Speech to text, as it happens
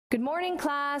Good morning,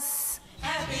 class.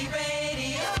 Happy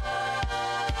Radio.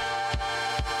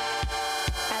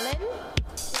 Ellen?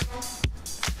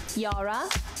 Yara?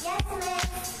 Yes,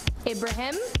 miss.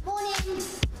 Ibrahim? Morning.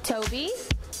 Toby?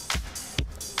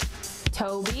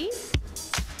 Toby?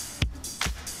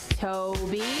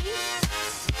 Toby?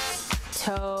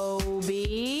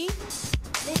 Toby?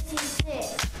 This is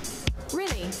sick.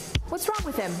 Really? What's wrong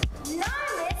with him? No,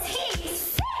 miss, he's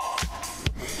sick.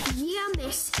 Yeah,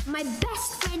 miss. My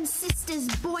best friend's sister's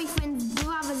boyfriend's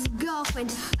brother's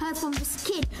girlfriend heard from this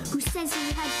kid who says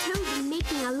he had Toby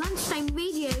making a lunchtime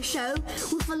radio show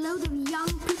with a load of young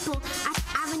people at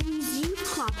Avenue's Youth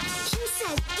Club. He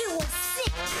said it was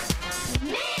sick.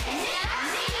 Miss,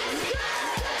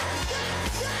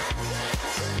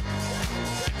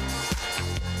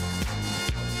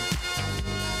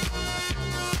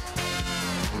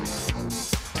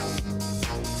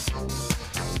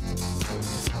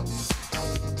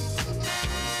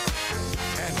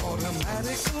 An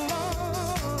automatic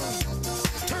alarm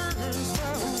turns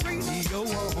my radio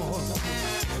on.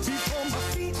 Before my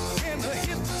feet can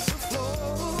hit the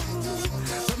floor,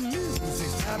 the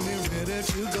music's got me ready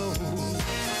to go.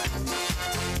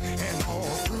 And all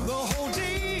through the whole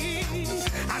day,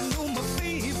 I know my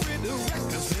favorite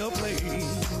records they'll play.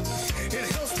 It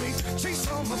helps me chase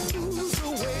all my blues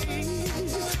away.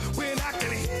 When I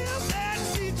can hear that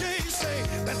DJ say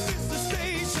that this is the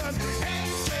station,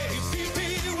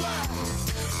 H-A-P-P-Y.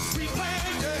 We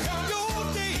plan to have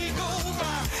your day go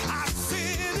by. I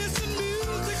said it's a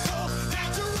musical,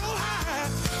 natural high.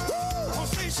 Woo! On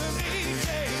station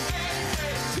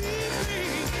H-A-P-P-Y.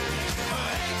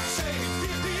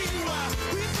 H-A-P-P-Y.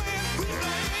 We plan.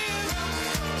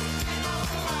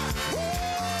 Woo!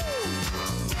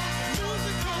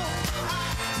 Musical,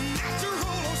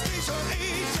 natural on station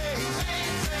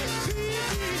H-A-P-P-Y.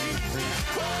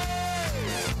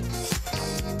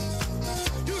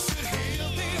 You should hear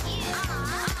them.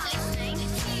 listening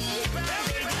to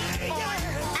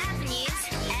Avenues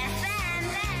FM.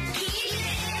 Keep it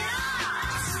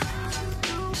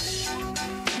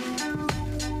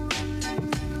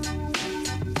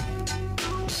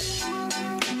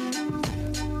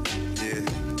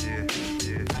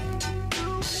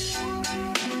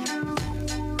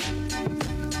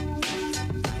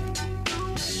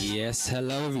Yes,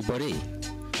 hello everybody.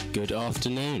 Good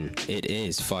afternoon. It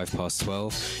is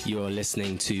 12:05. You are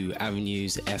listening to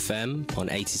Avenues FM on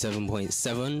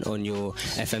 87.7 on your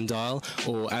FM dial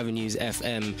or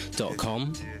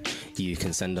avenuesfm.com. You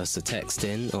can send us a text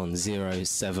in on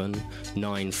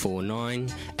 07949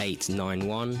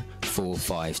 891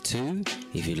 452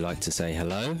 if you'd like to say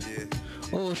hello.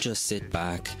 Or just sit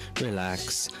back,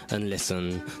 relax, and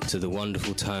listen to the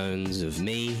wonderful tones of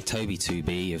me, Toby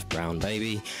 2B of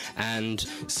Brownbaby, and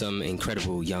some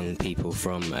incredible young people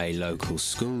from a local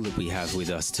school that we have with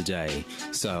us today.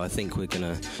 So I think we're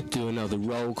going to do another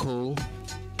roll call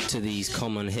to these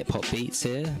common hip-hop beats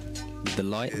here, with the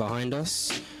light behind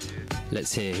us.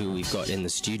 Let's hear who we've got in the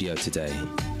studio today.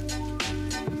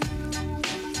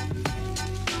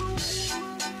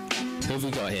 Who have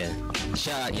we got here?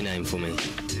 Shout out your name for me.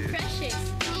 Precious,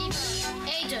 Eva,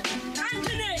 Aiden,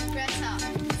 Anthony, Greta,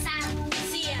 Sam,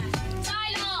 Sia,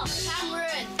 Tyler,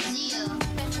 Cameron, Zia,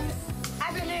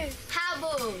 Avenue,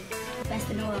 Habo, Best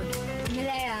in the World,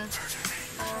 Malaya,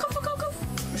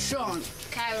 Sean,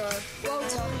 Cairo,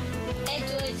 Walter,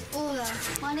 Edward, Ola.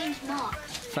 My name's Mark.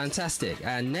 Fantastic.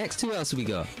 And next, who else have we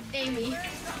got? Amy,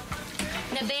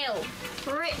 Nabil,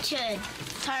 Richard,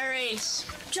 Tyrese,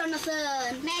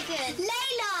 Jonathan, Megan,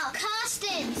 Layla,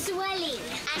 Karsten, Sueli,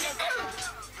 and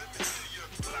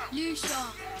Lucia,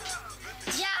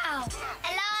 Jao,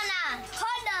 Elana,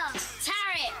 Connor,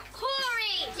 Tarek,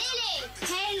 Corey, Lily,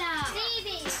 Kayla,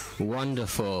 Phoebe.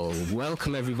 Wonderful.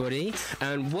 Welcome, everybody.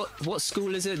 And what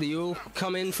school is it that you all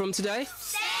come in from today?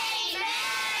 St.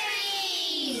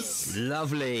 Mary's.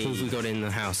 Lovely. Who have we got in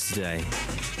the house today?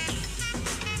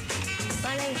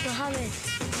 My name's Mohammed.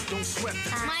 Don't sweat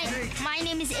the My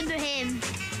name is Ibrahim.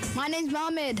 my name's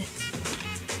Mohammed.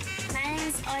 My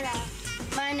name's Ola.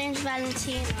 My name's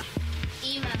Valentina.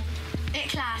 Ema.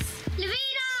 Iklas.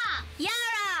 Lavina.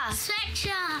 Yara.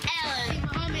 Sveksha. Ellen.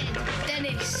 Mohammed.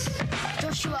 Dennis.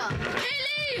 Joshua.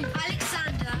 Lily.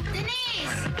 Alexander.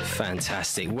 Denise.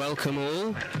 Fantastic. Welcome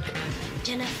all.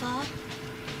 Jennifer.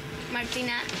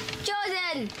 Martina.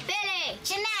 Jordan. Billy.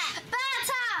 Jeanette.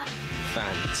 Berta.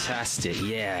 Fantastic.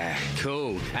 Yeah.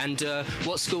 Cool. And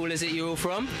what school is it you're all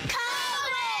from?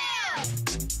 Colville.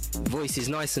 Voice is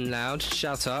nice and loud.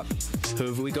 Shout up. Who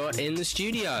have we got in the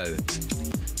studio?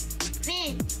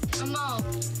 Vin. Amal.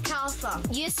 Kalfa.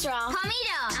 Yusra.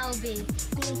 Hamida. Albi.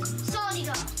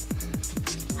 Soliga.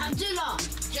 Abdullah.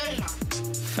 Jonah.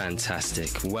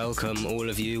 Fantastic. Welcome, all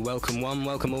of you. Welcome one,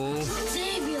 welcome all.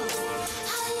 Xavier.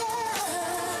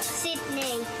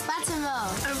 Sydney.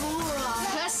 Fatima. Aurora.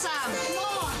 Hussam.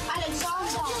 Noah.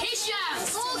 Alexander. Hisham.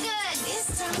 Morgan.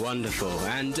 Wonderful.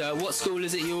 And what school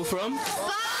is it you're from?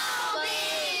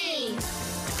 Bobby.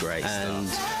 Great. And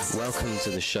welcome to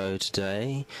the show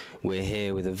today. We're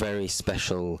here with a very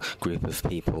special group of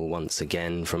people once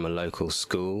again from a local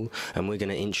school, and we're going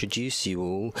to introduce you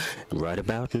all right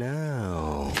about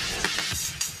now.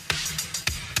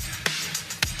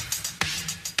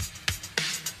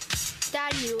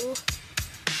 Daniel,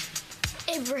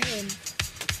 Ibrahim,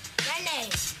 Renee.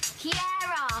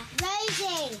 Kiara,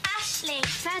 Rosie. Ashley,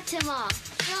 Fatima,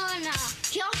 Shauna.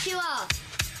 Joshua.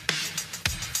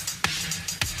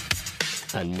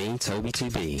 And me, Toby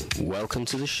 2B. Welcome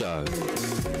to the show.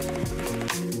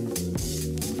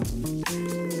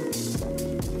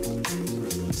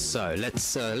 So let's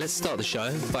start the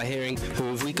show by hearing who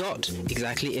have we got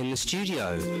exactly in the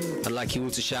studio. I'd like you all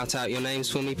to shout out your names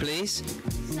for me, please.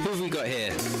 Who have we got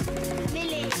here?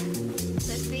 Millie,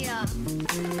 Sophia,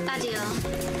 Adia,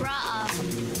 Rata,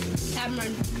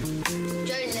 Cameron,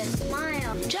 Joseph,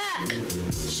 Maya, Jack,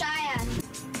 Shia,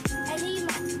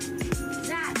 Elima,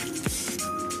 Zach,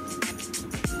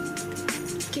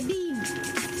 Kadeem,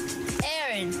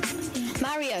 Aaron.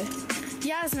 Mario.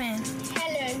 Yasmin.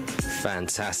 Helen,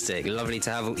 Fantastic. Lovely to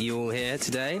have you all here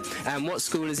today. And what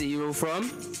school is it you're all from?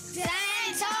 St.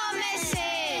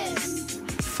 Thomas's.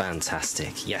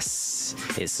 Fantastic. Yes,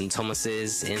 it's St.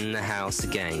 Thomas's in the house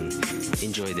again.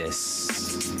 Enjoy this.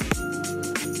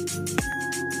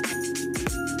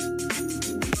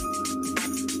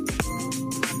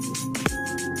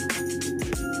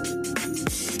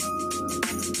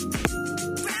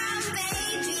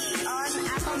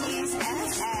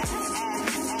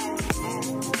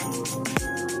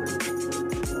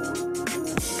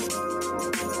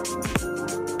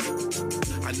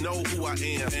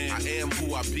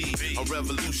 A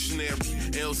revolutionary,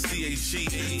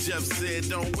 LCAG. Jeff said,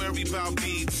 don't worry about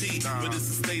BT, but it's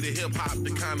a state of hip-hop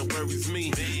that kind of worries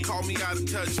me. Call me out of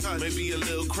touch, maybe a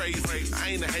little crazy. I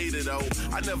ain't a hater, though.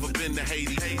 I never been to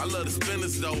Haiti. I love the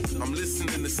spinners, though. I'm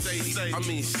listening to Sadie. I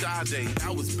mean, Sade.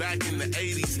 That was back in the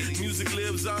 80s. Music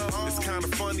lives on. It's kind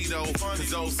of funny, though,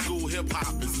 because old school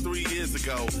hip-hop is 3 years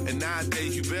ago. And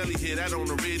nowadays, you barely hear that on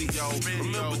the radio.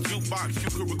 Remember jukebox, you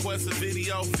could request a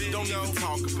video. Don't even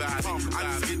talk about it. I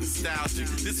just get nostalgic.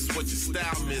 This is what your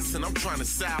style miss, and I'm trying to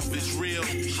salvage real,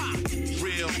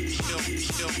 real.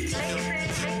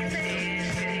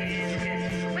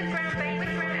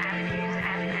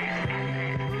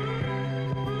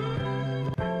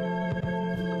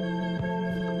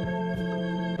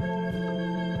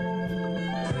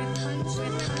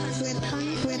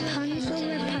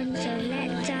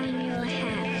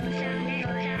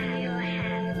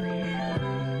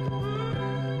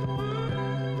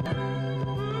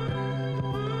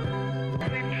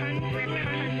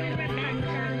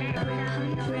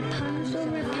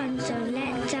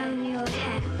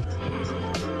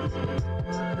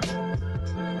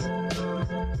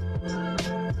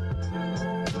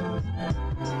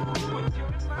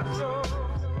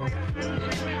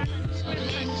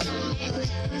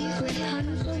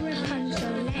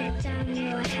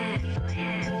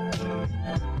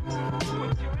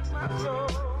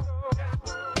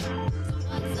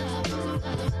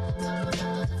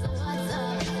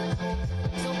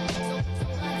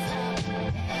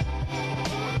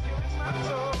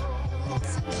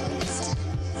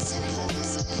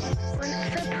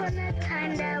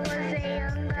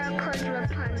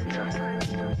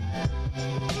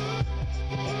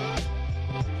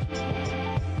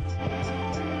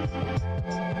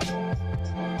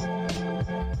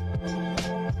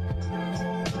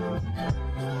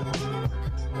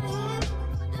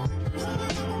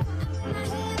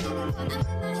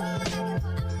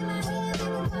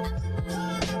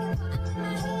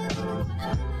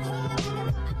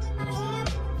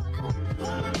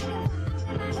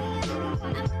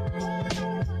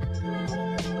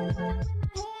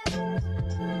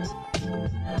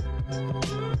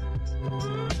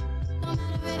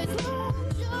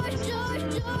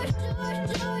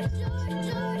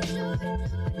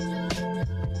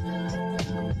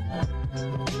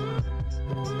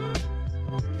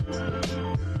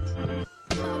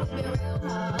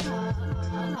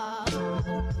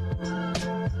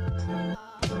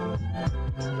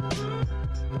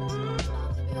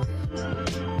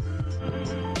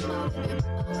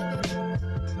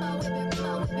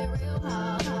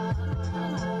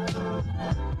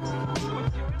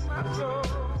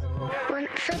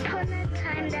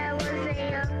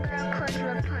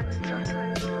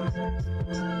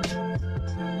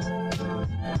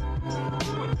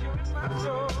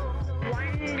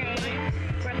 One day,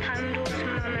 Rapunzel's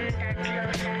mum and dad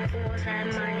lost all their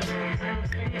money and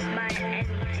couldn't buy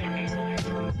anything.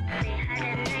 They had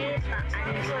a neighbour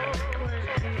and it was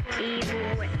an evil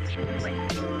witch.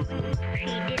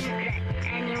 She didn't let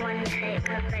anyone take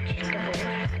her vegetables.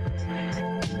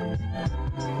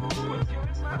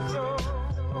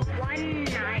 One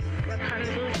night,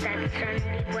 Rapunzel's dad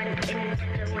suddenly went into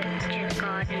the witch's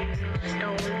garden and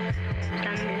stole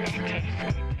some lettuce.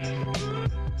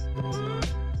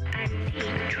 And he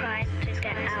tried to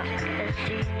get out as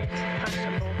soon as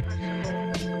possible.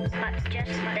 But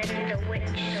just then the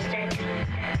witch said,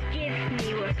 "Give me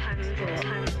Rapunzel,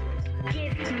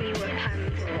 give me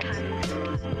Rapunzel,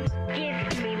 give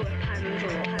me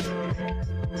Rapunzel."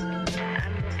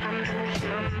 And Rapunzel's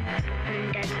mum and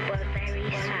dad were very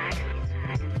sad.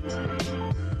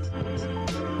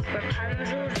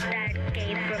 Rapunzel's dad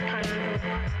gave Rapunzel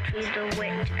to the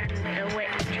witch, and the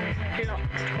witch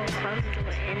locked Rapunzel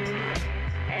in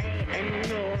an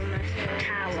enormous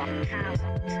tower.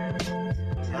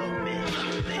 Help me,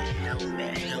 help me, help me,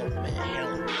 help me,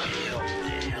 help me, help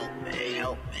me, help me,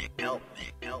 help me, help me.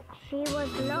 She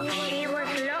was locked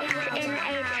in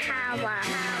a tower.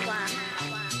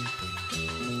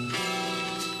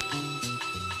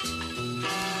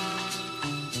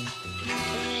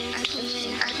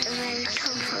 At the very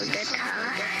top of the tower.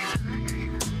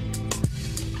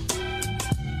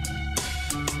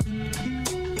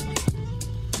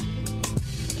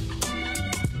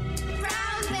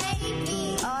 Brownbaby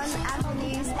on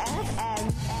Avenues FM.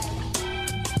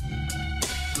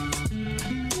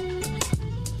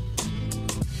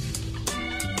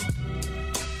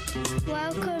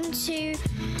 Welcome to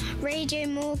Radio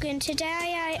Morgan.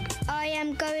 Today I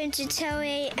am going to tell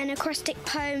an acrostic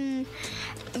poem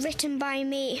written by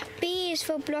me. B is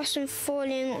for blossom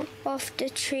falling off the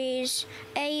trees.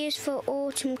 A is for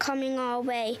autumn coming our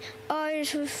way. R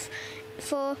is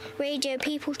for radio,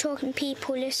 people talking,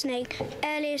 people listening.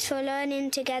 L is for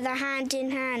learning together, hand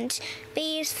in hand.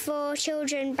 B is for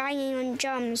children banging on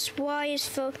drums. Y is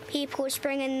for people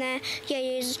springing their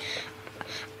yo-yos.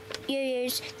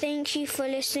 Thank you for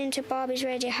listening to Barbie's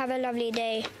Radio. Have a lovely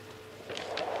day.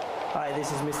 Hi,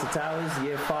 this is Mr. Towers,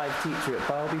 Year 5 teacher at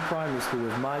Barbie Primary School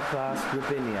with my class,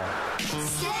 Rabinia.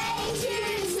 Stay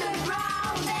tuned to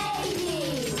Brownbaby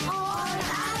on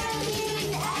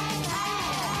Avenues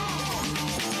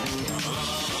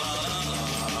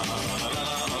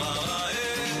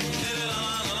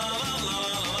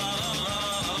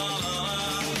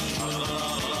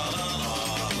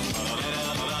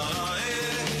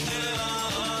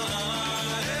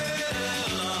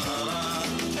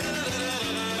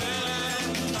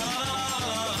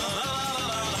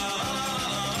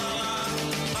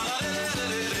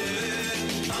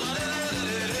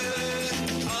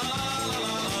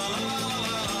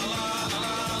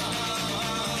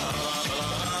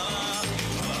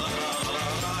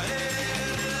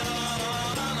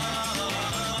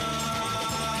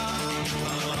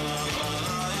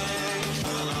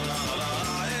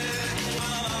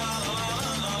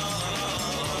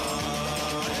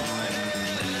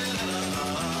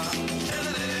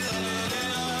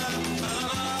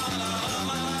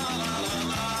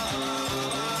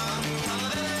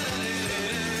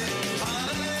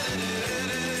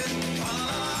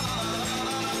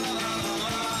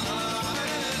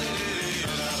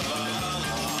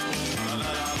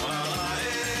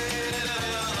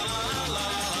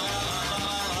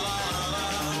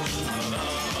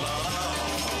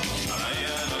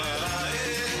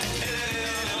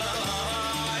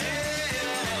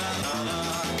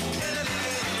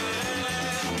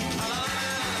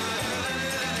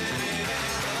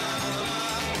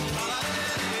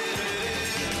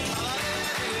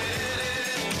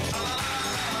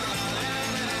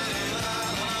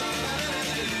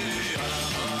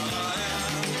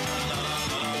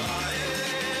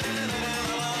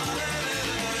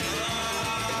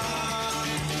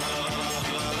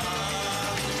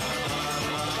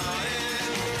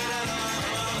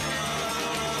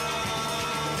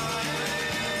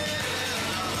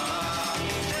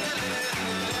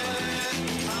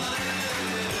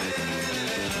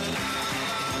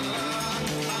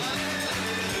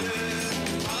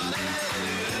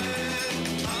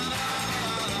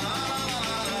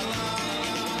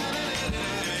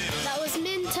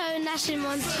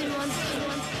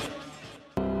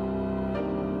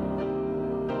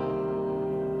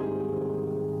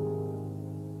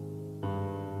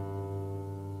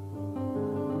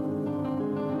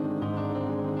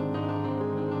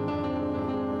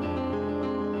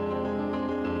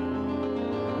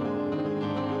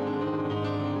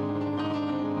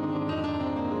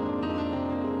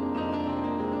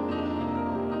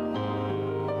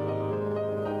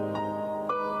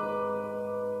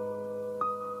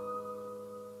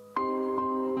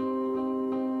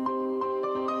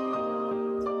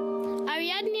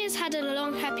had a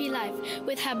long, happy life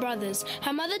with her brothers.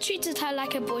 Her mother treated her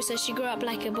like a boy, so she grew up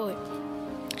like a boy.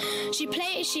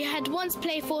 She had once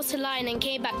played false line and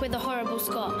came back with a horrible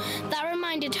scar. That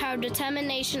reminded her of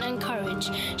determination and courage.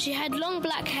 She had long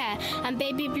black hair and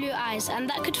baby blue eyes, and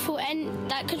that could fool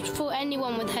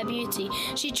anyone with her beauty.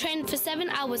 She trained for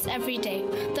 7 hours every day.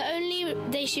 The only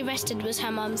day she rested was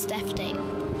her mum's death day.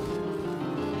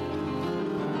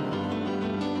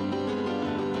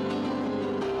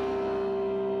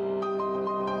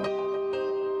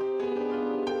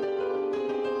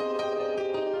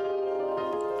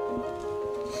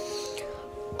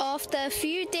 After a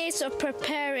few days of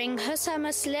preparing,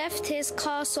 Husamas left his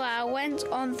castle and went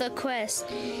on the quest.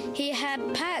 He had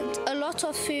packed a lot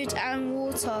of food and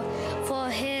water for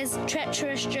his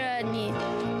treacherous journey.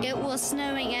 It was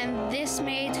snowing, and this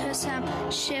made Husam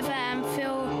shiver and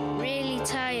feel really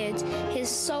tired. His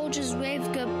soldiers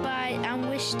waved goodbye and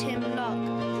wished him luck.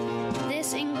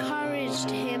 This encouraged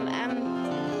him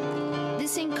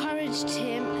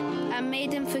and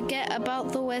made him forget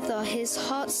about the weather. His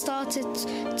heart started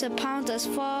to pound as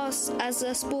fast as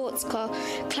a sports car.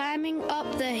 Climbing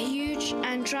up the huge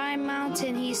and dry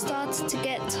mountain, he started to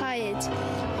get tired.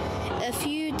 A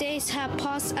few days had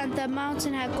passed and the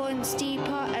mountain had gone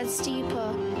steeper and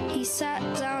steeper. He sat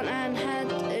down and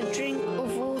had a drink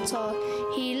of water.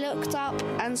 He looked up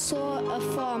and saw a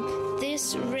farm.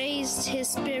 This raised his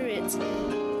spirits.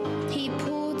 He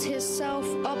pulled himself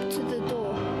up to the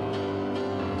door.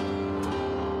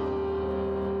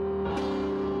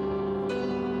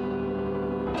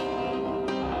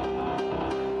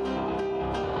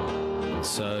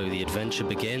 So the adventure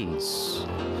begins.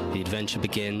 The adventure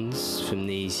begins from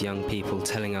these young people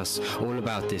telling us all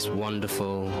about this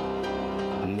wonderful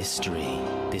mystery,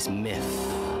 this myth.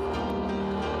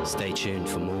 Stay tuned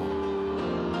for more.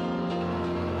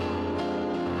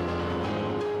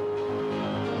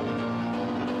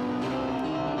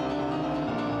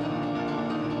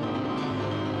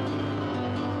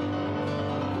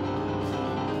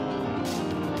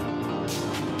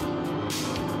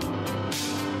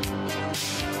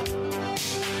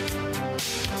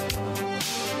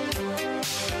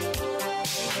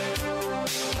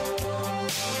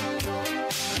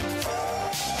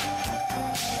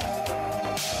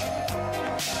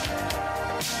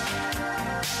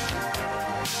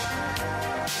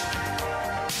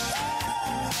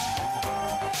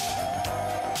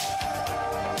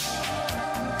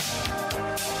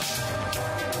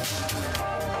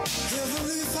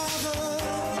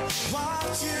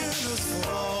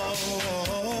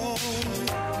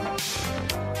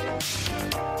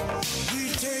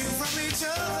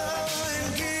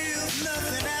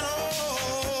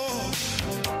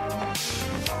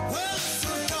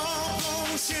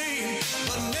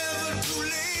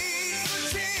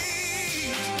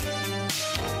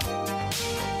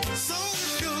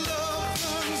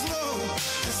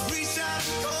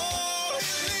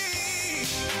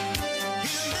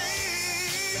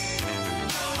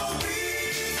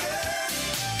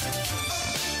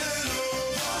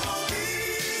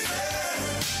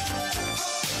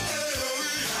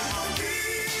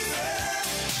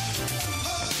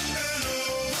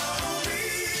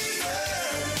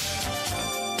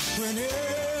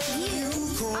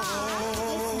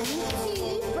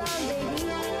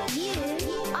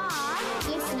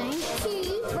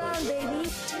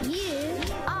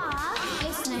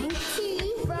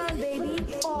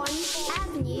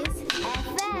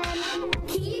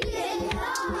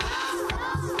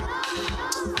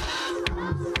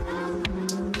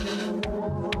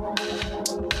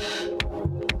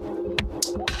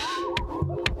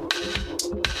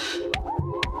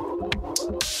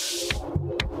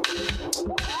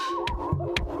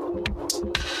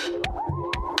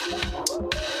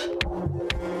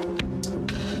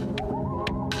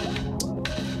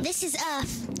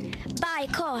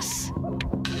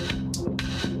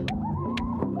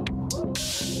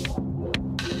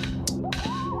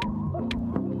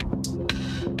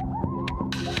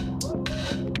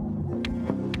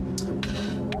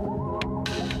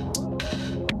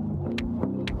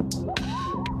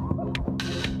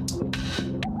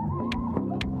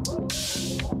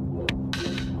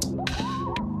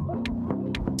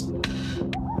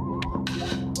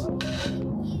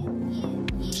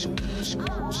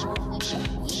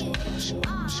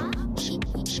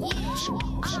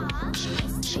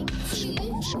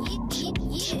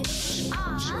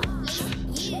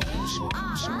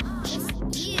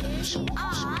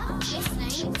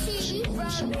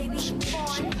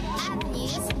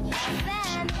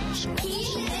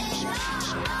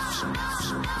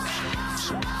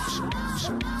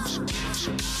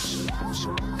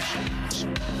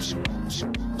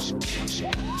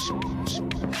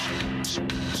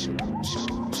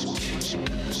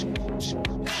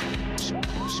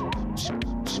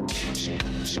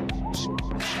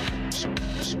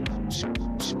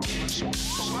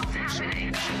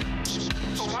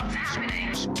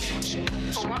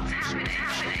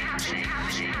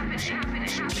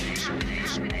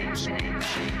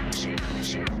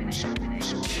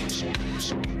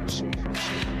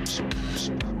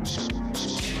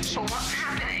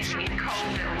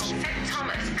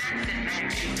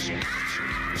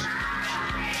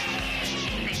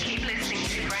 They keep listening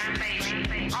to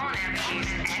Brownbaby on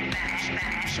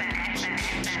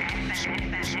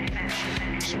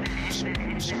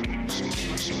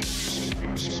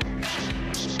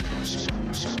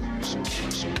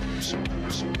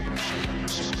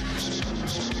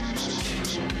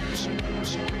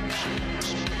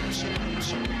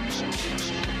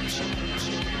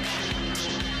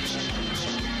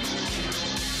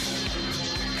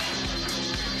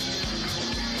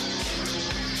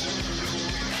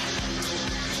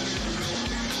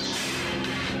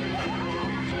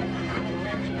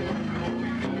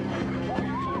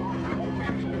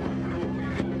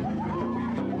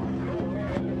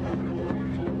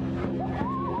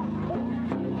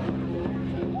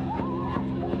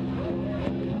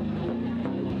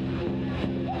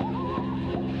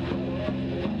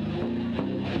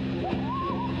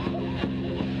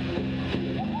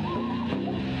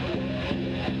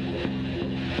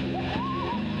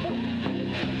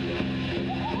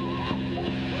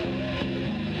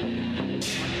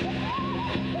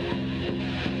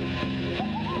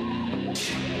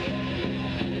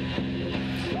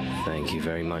Thank you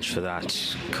very much for that,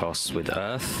 Koss with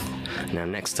Earth. Now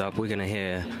next up we're going to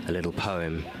hear a little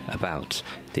poem about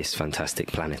this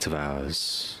fantastic planet of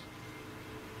ours.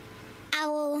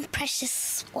 Our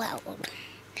precious world.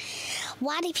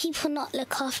 Why do people not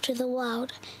look after the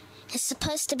world? It's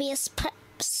supposed to be as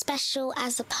special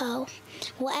as a pearl.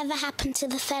 Whatever happened to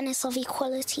the fairness of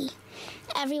equality?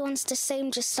 Everyone's the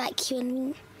same, just like you and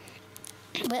me.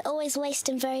 We're always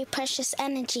wasting very precious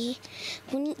energy.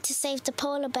 We need to save the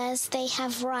polar bears, they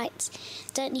have rights.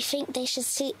 Don't you think they should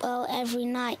sleep well every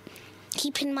night?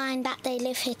 Keep in mind that they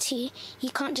live here too.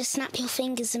 You can't just snap your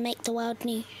fingers and make the world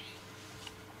new.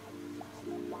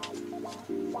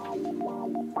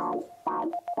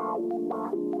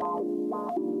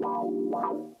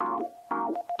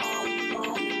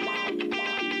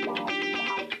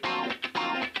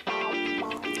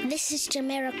 This is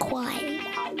Jamiroquai.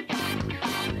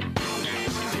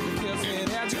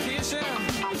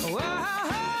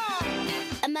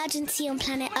 Emergency on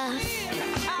planet Earth.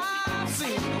 I've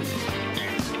seen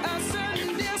a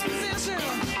certain disposition,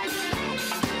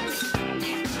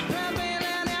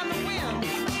 prevailing in the wind,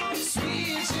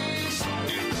 sweet cheese.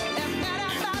 If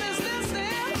anybody's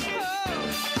listening,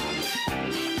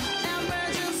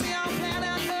 emergency on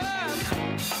planet Earth.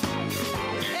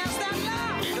 It's that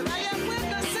love that I am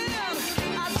witnessing.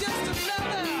 I'm just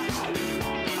another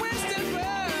wasted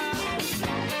bird.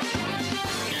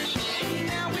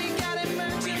 Now we got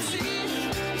emergency.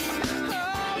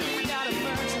 Oh, we got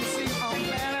emergency on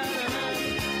planet Earth.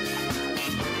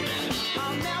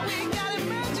 Oh, now we got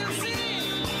emergency.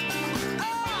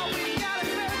 Oh, we got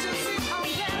emergency on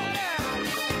planet Earth.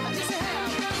 I just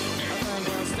have a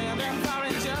girl standing for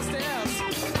injustice.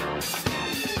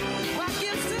 White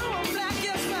gets 2 and black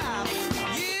gets 5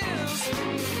 years.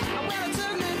 Well, it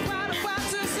took me quite a while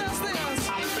to sense this.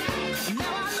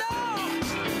 Now I know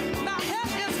my head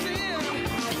is clear.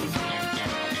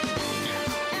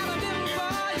 And a little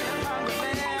boy in a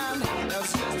hungry land.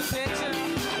 That's just a picture.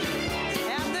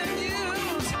 And the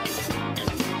news. I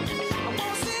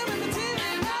won't see him in the TV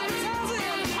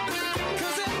advertising.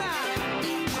 'Cause it might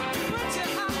put you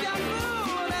off your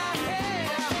food.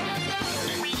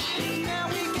 Now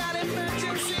we got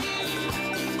emergency.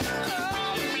 Oh,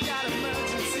 we got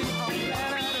emergency on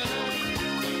planet Earth.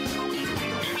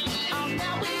 Oh,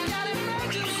 now we got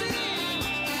emergency.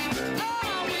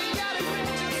 Oh, we got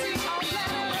emergency on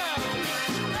planet Earth.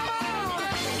 Come on.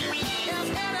 Is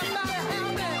anybody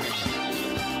out there?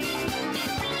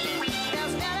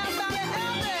 Is anybody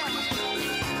out there?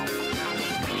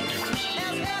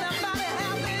 Is anybody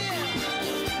out there?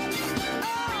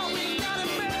 Oh, we got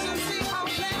emergency on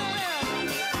planet Earth.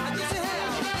 I just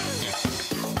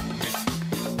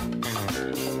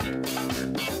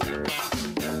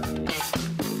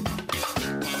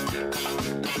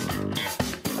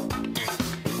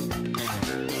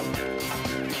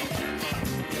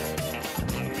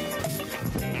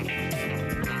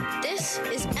This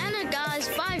is Anna Guy's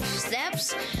 5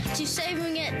 steps to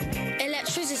saving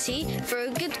electricity for a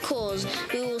good cause.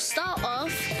 We will start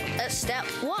Step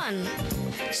 1.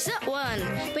 Step 1.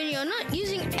 When you're not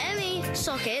using any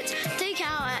socket, take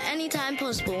out at any time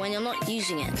possible when you're not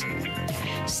using it.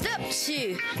 Step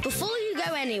 2. Before you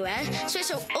go anywhere,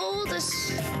 switch off all the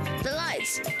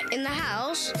lights in the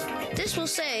house. This will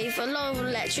save a lot of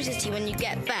electricity when you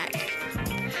get back.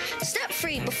 Step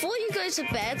 3. Before you go to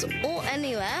bed or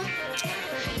anywhere,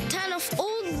 turn off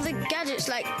all the gadgets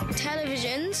like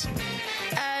televisions,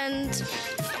 and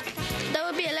there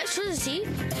will be electricity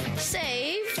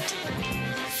saved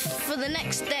for the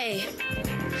next day.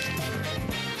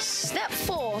 Step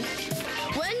 4.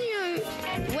 When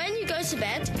you go to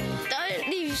bed, don't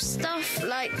leave stuff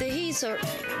like the heater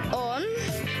on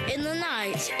in the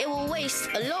night. It will waste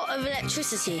a lot of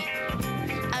electricity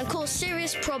and cause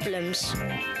serious problems.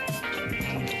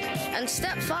 And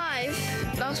step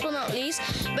 5, last but not least,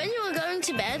 when you are going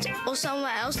to bed or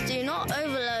somewhere else, do not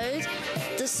overload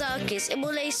the circuits. It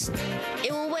will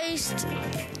waste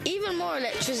even more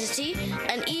electricity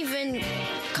and even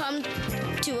come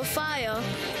to a fire.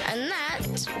 And that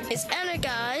is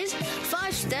Energize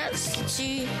 5 steps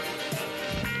to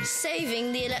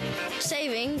saving electricity.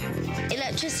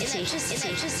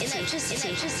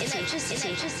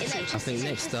 I think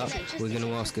next up we're going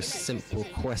to ask a simple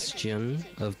question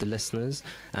of the listeners,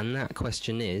 and that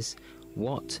question is,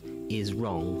 what is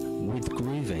wrong with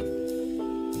grooving?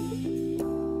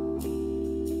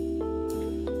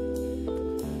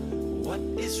 What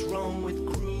is wrong with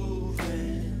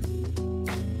grooving?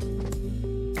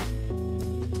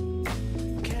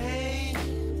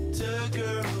 Can't a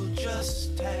girl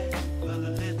just have a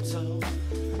little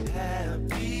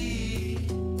happy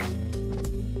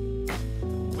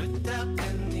without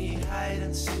any hide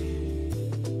and seek?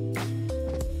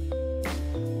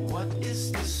 What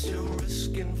is this you're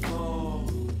risking for?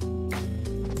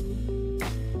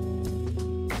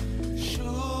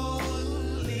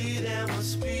 Surely there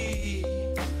must be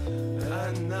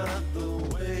another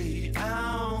way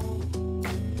out.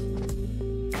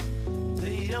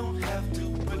 They don't have to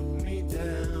put me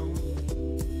down.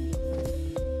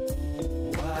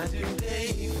 Why do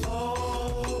they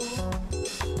fall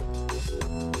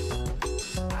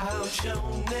out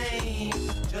your name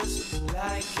just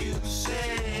like you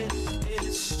said?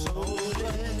 It's so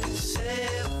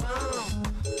seven,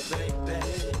 baby.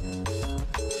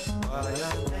 Why are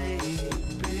they,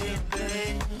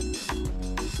 baby?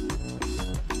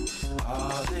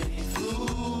 Are they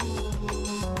fooling?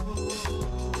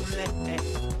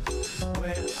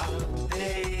 Where are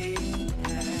they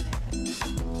at?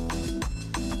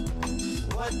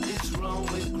 What is wrong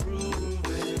with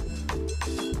grooving?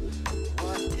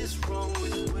 What is wrong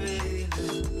with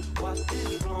waiting? What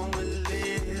is wrong with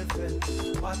living?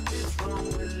 What is wrong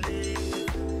with living?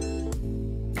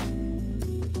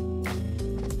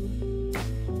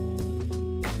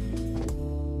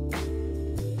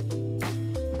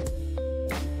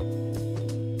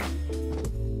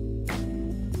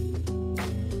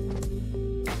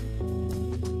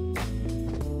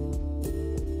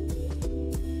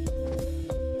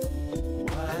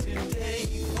 Why do they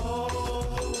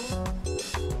fall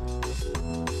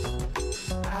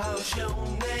out your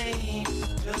name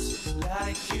just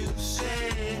like you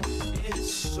said?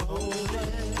 It's so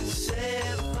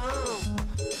seven,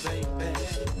 baby.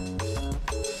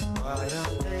 Why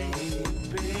are they,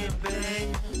 baby?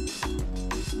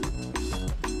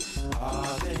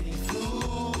 Are they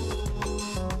fooling?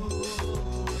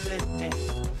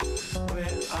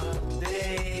 Where are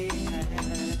they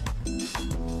at?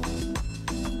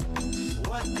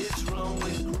 What is wrong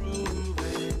with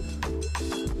grooving?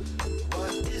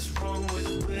 What is wrong with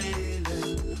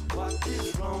wailing? What is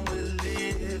wrong with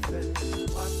living?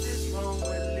 What is wrong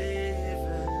with living?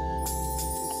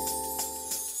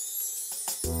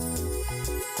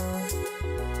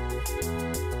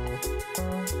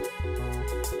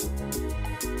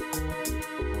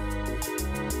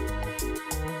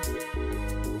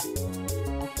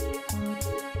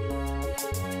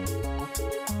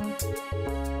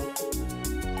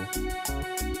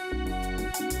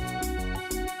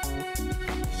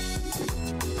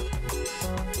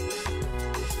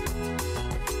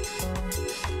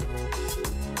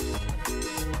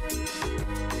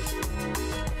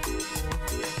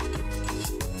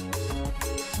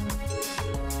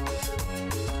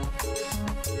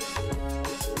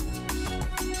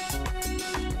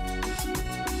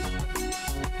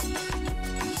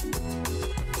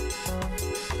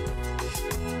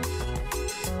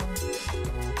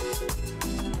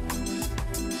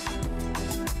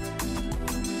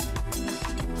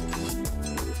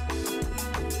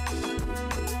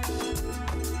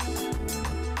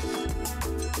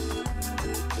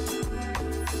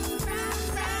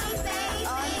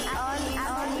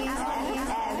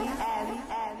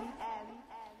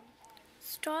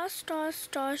 star,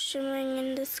 star, shimmering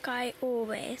in the sky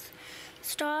always.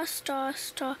 Star, star,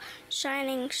 star,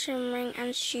 shining, shimmering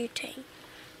and shooting.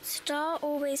 Star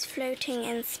always floating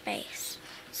in space.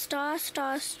 Star,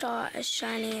 star, star, as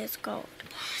shiny as gold.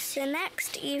 The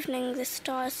next evening the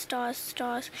stars, stars,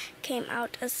 stars came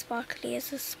out as sparkly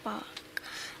as a spark.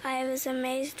 I was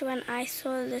amazed when I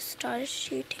saw the stars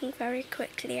shooting very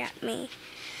quickly at me.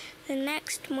 The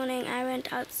next morning I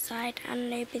went outside and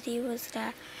nobody was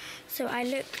there, so I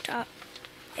looked up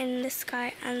in the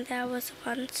sky and there was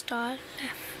one star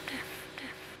left.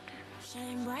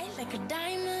 Shine bright like a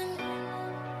diamond.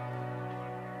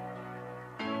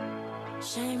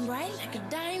 Shine bright like a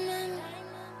diamond.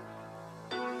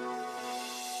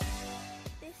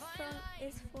 This song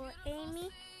is for Amy,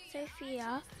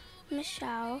 Sophia,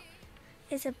 Michelle,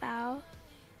 Isabel,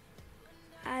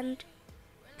 and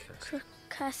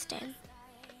Kirsten.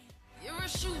 You're a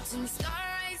shooting star,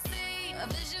 I see, a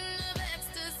vision of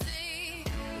ecstasy.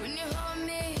 When you hold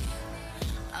me,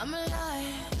 I'm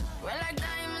alive. We're like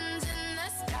diamonds in the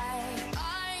sky.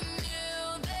 I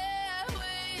knew that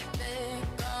we'd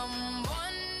become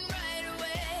one right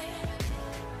away.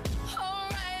 Oh,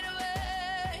 right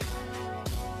away.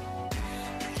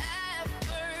 At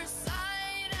first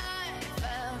sight, I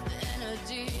felt the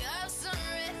energy of some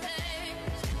rhythm.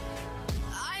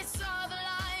 I saw the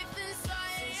life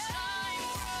inside you. Shine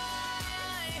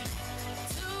bright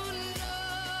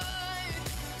tonight.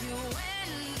 You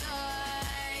and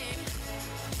I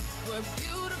were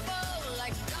beautiful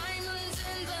like diamonds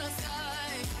in the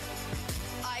sky.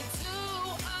 I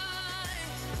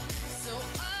so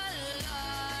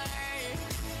alive.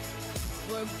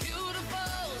 We're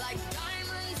beautiful like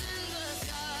diamonds in the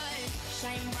sky.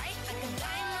 Shine bright like a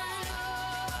diamond.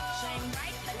 Shine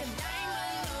bright like a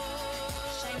diamond.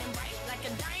 Shining bright like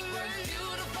a diamond. We're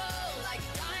beautiful like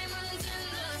diamonds in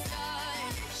the sky.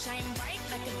 Shine bright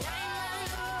like a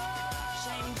diamond.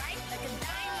 Shine bright like a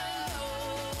diamond.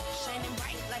 Shining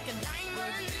bright like a diamond.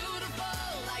 We're beautiful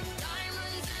like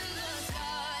diamonds in the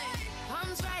sky.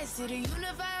 Palms rise to the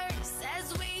universe as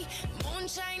we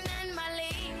moonshine and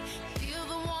Malay. Feel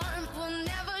the warmth, will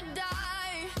never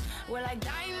die. We're like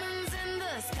diamonds in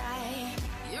the sky.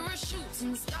 You're a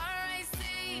shooting star, I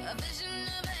see, a vision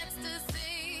of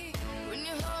ecstasy. When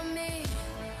you hold me,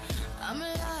 I'm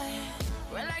alive.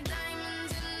 We're like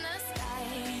diamonds in the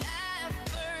sky. At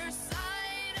first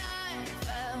sight, I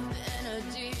felt the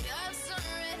energy of some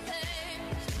rhythm.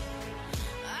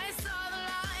 I saw the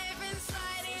life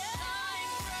inside you.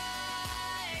 Shine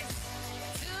bright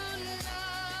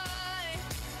tonight.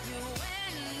 You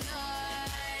and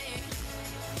I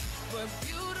were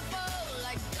beautiful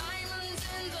like diamonds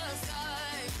in the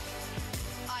sky.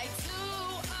 I so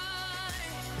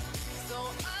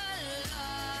alive.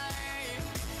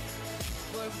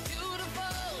 We're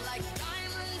beautiful like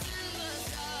diamonds in the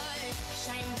sky.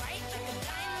 Shine bright like a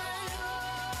diamond.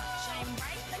 Shine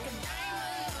bright like a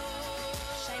diamond.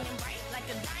 Shining bright like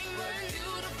a diamond. We're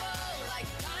beautiful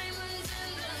like diamonds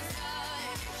in the sky.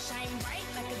 Shine bright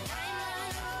like a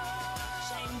diamond.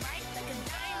 Shine bright like a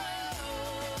diamond.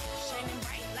 Shining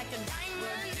bright like a diamond.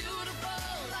 We're beautiful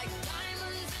like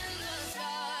diamonds in the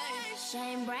sky.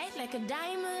 Shine bright like a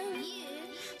diamond. Shine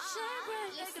bright like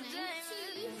a diamond.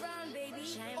 Brownbaby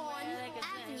On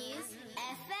Avenues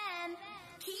FM.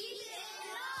 Keep it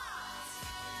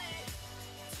locked.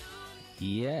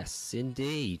 Yes,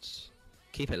 indeed.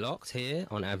 Keep it locked here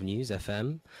on Avenues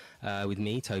FM with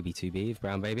me, Toby 2B of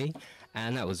Brownbaby.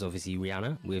 And that was obviously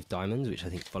Rihanna with Diamonds, which I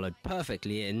think followed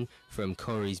perfectly in from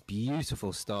Corey's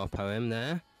beautiful star poem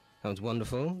there. That was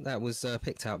wonderful. That was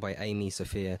picked out by Amy,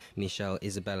 Sophia, Michelle,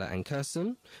 Isabella and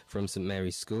Kirsten from St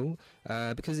Mary's School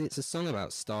because it's a song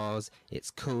about stars, it's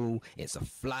cool, it's a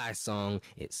fly song,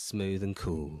 it's smooth and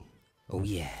cool. Oh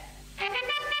yeah.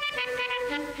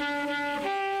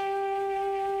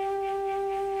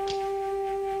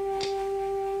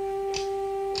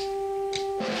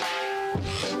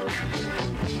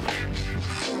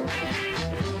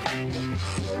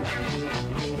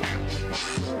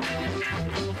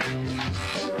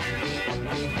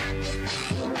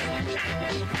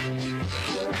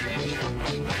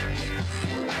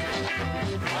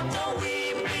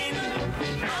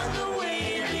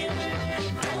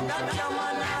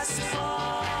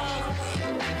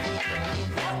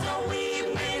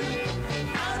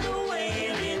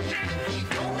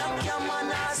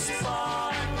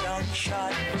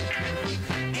 Shot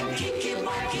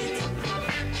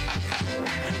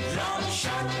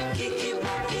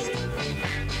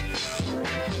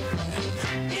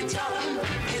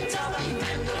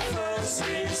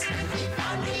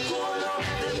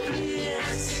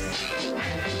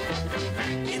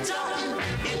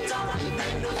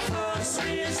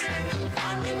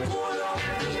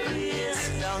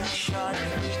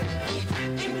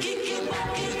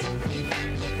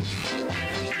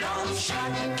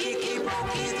shot, kicky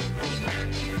pocket.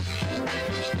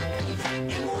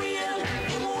 Him real,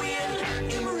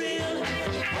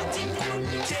 but him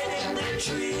couldn't tell him the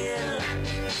trail.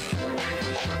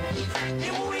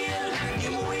 Him real,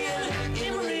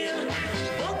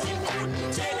 but him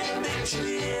couldn't tell him the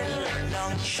trail.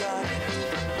 Long shot,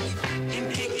 him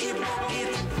kicky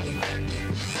pocket.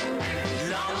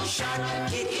 Long shot,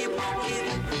 kicky pocket.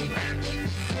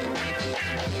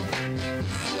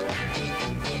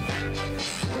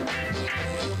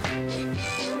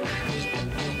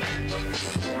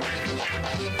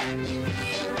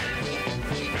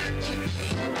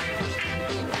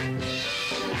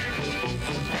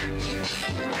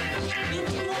 It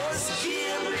was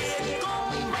Gabriel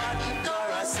combat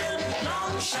carousel,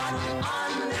 long shot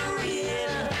on the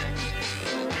rail.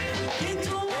 It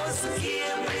was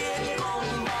Gabriel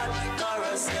combat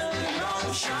carousel,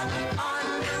 long shot on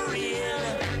the rail.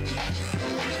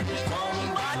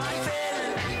 Combat fell,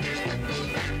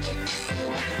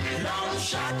 long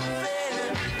shot fell.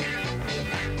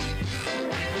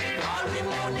 All the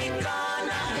money gone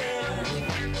to hell.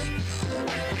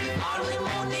 All the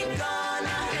money gone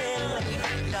to hell.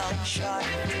 Long shot,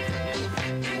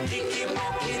 kicky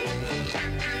pocket.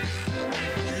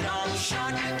 Long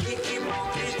shot, kicky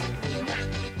pocket.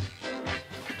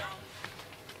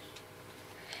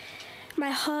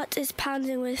 My heart is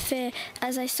pounding with fear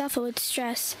as I suffer with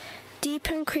stress. Deep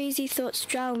and crazy thoughts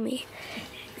drown me.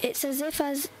 It's as if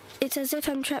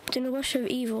I'm trapped in a wash of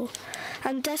evil.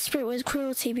 I'm desperate with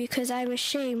cruelty because I'm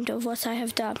ashamed of what I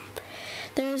have done.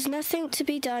 There is nothing to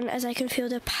be done as I can feel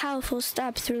the powerful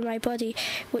stab through my body,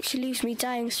 which leaves me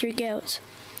dying through guilt.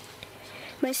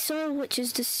 My soul, which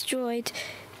is destroyed,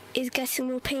 is getting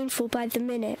more painful by the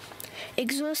minute.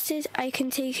 Exhausted, I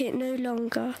can take it no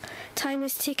longer. Time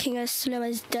is ticking as slow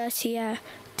as dirty air.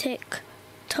 Tick,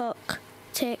 tock,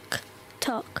 tick,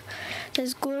 tock.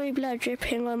 There's gory blood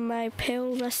dripping on my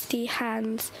pale, rusty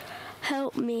hands.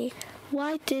 Help me.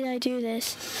 Why did I do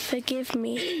this? Forgive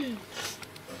me.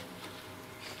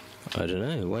 I don't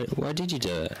know. Why did you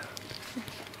do it?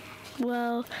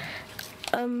 Well,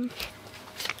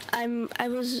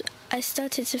 I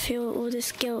started to feel all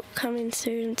this guilt coming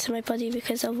through into my body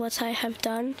because of what I have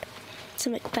done to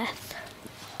Macbeth.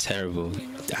 Terrible.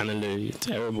 Anna Lou,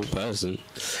 terrible person.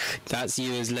 That's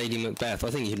you as Lady Macbeth.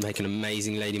 I think you'd make an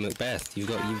amazing Lady Macbeth. You've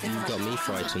got me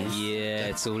frightened. Yeah,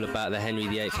 it's all about the Henry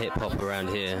VIII hip-hop around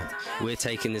here. We're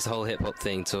taking this whole hip-hop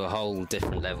thing to a whole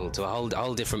different level, to a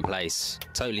whole different place.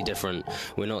 Totally different.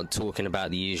 We're not talking about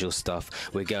the usual stuff.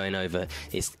 We're going over,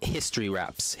 it's history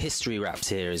raps. History raps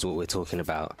here is what we're talking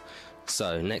about.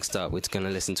 So, next up, we're going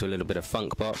to listen to a little bit of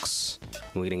Funkbox.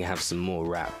 We're going to have some more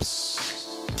raps.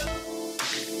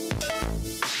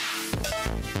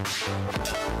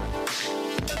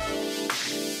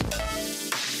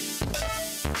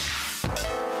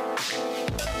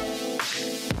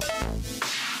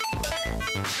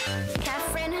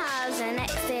 Catherine Howes, her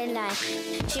next day in life.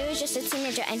 She was just a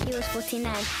teenager and he was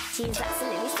 49. She was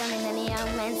absolutely stunning and the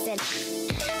young man said,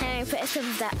 Henry put his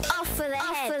with that off for the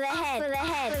head, for the head, for the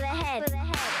head, for the head, for the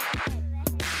head.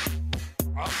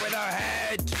 Off with her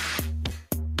head.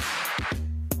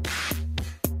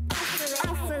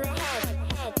 Off for the head.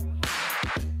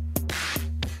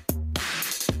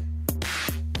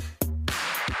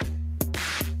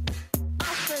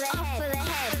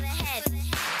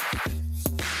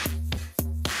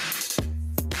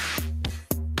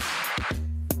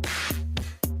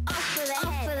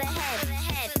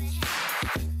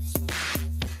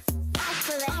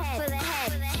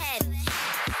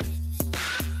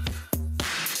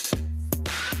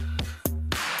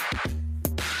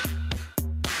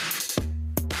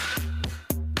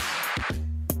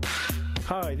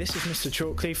 Hi, this is Mr.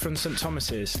 Chalkley from St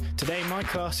Thomas's. Today my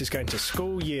class is going to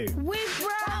school you. With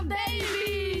brown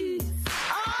babies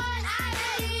on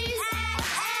Annalise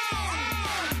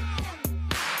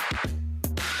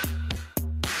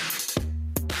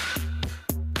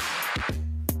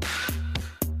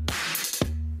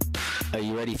Are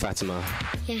you ready, Fatima?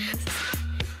 Yes.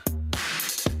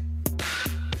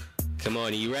 Come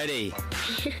on, are you ready?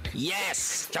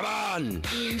 Yes! Come on!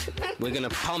 We're gonna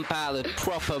pump out the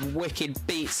proper wicked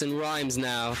beats and rhymes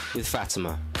now with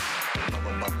Fatima.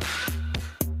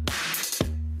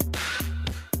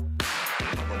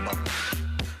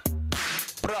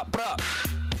 Bruh, bruh.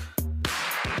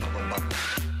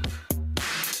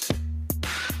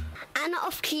 Anna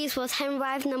of Cleves was Henry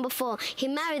wife number 4. He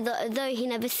married her although he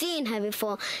never seen her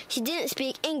before. She didn't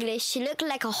speak English, she looked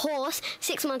like a horse.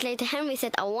 6 months later, Henry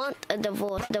said, I want a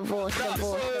divorce, divorce, divorce,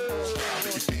 divorce.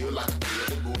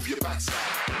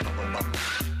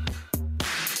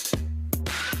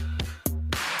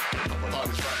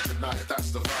 party's right tonight,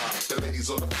 that's the vibe. The ladies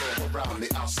on the floor around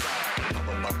the outside.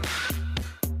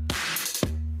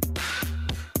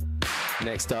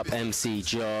 Next up, MC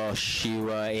Josh, you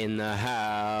are in the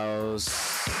house.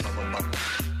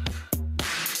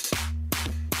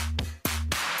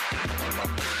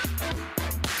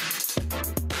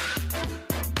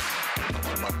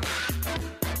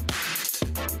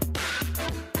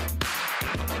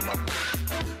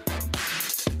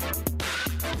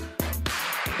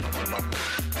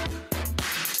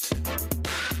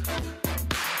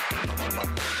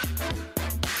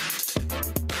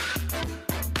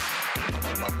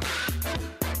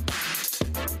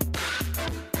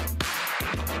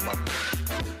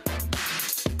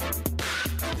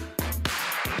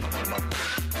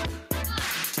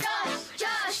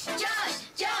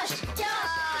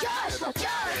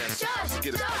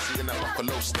 Get his pussy in that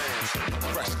buffalo stance.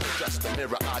 Fresh to dress, the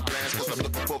mirror I glance. Cause I'm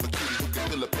looking for a cutie who can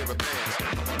fill a pair of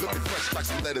pants. Looking fresh like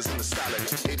some letters in the salad.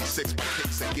 86 by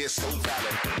kicks and gear so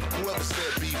valid. Whoever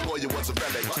said B-boy you was a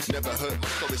relic. Never heard my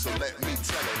story, so let me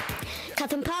tell it.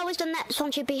 Catherine Parr was the next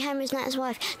one to be Henry's next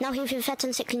wife. Now he was fat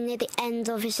and sickly near the end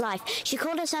of his life. She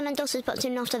called her son and daughters, but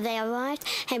soon after they arrived,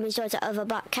 Henry's daughter over,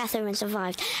 but Catherine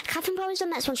survived. Catherine Parr was the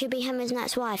next one to be Henry's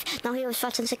next wife. Now he was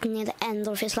fat and sickly near the end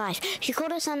of his life. She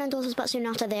called her son and daughters, but soon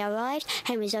after they arrived,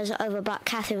 Henry's daughter over, but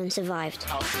Catherine survived.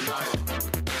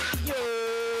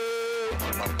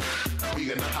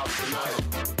 We in the house tonight.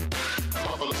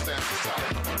 Buffalo stamps is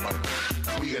tight.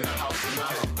 We in the house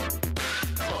tonight.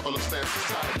 Buffalo stamps is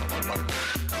tight.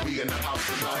 We in the house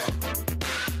tonight.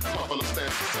 Buffalo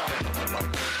stamps is tight.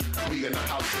 We in the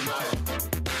house tonight.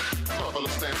 Buffalo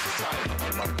stamps is tight.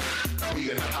 We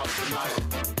in the house tonight.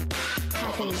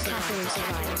 Catherine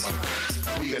survived.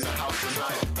 We in the house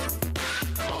tonight.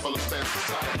 Buffalo stamps is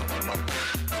tight.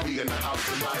 We in the house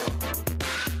tonight.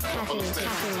 Buffalo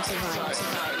stamps is tight.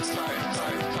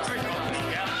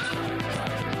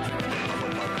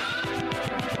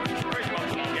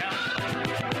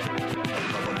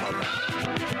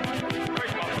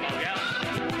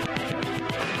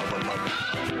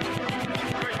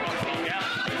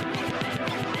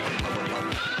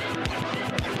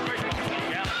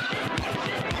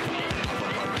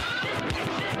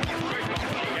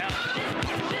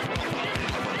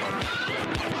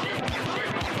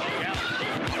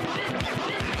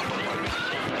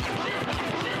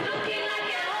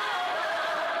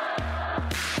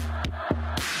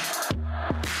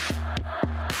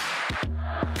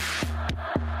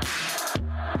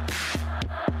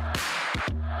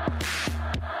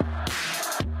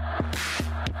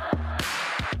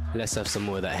 Let's have some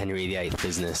more of that Henry VIII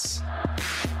business.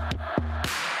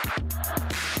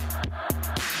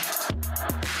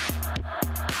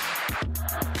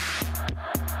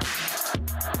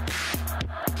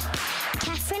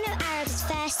 Catherine of Arab was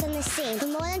first on the scene. For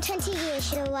more than 20 years,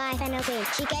 she was a wife and a queen.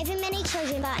 She gave him many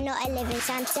children, but not a living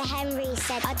son. So Henry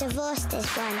said, I divorced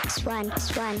this one.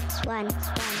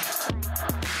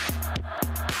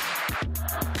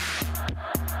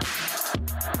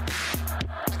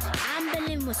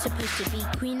 Was supposed to be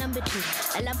queen number 2.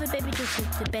 I love her baby daughter,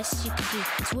 the best you could do.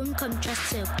 This woman come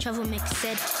trust her. Troublemaker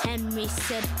said, Henry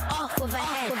said, off with her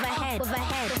head.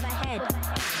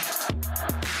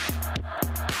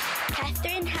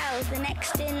 Catherine Howe was the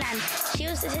next in line. She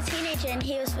was just a teenager and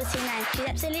he was 49. She's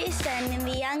absolutely stunning, and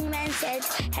the young man said,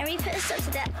 Henry put a stop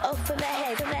to that. Off with her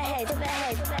head.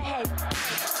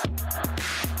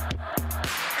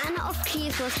 Of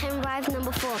keys was Henry wife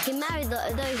number 4. He married though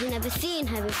he never seen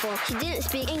her before. She didn't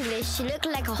speak English, she looked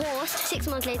like a horse. 6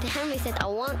 months later, Henry said, I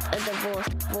want a divorce.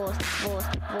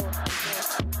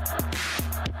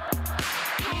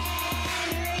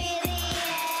 Henry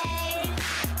VIII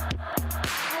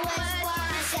was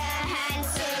once a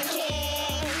handsome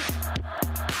king.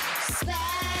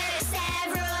 Spoke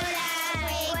several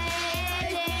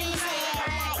languages,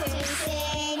 liked to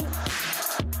sing.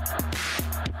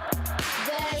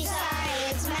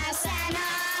 Science, maths and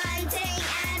hunting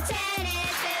and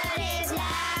tennis filled his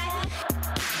life.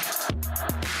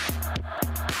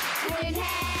 With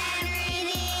Henry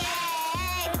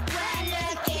VIII when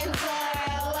looking for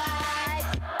a wife.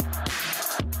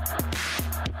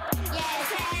 Yes,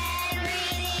 Henry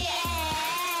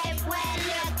VIII when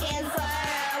looking for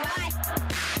a wife.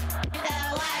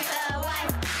 A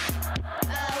wife.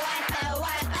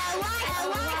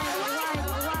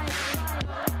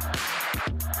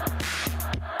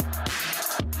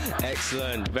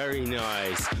 Excellent, very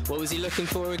nice. What was he looking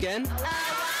for again?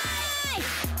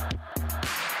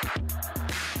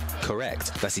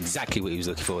 Correct, that's exactly what he was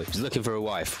looking for. He was looking for a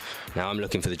wife. Now I'm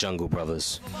looking for the Jungle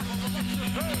Brothers.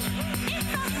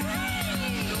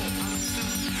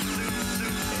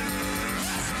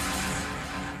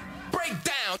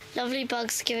 down. Lovely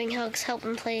bugs giving hugs, help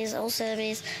them please, all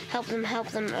servies, help them,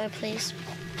 oh please.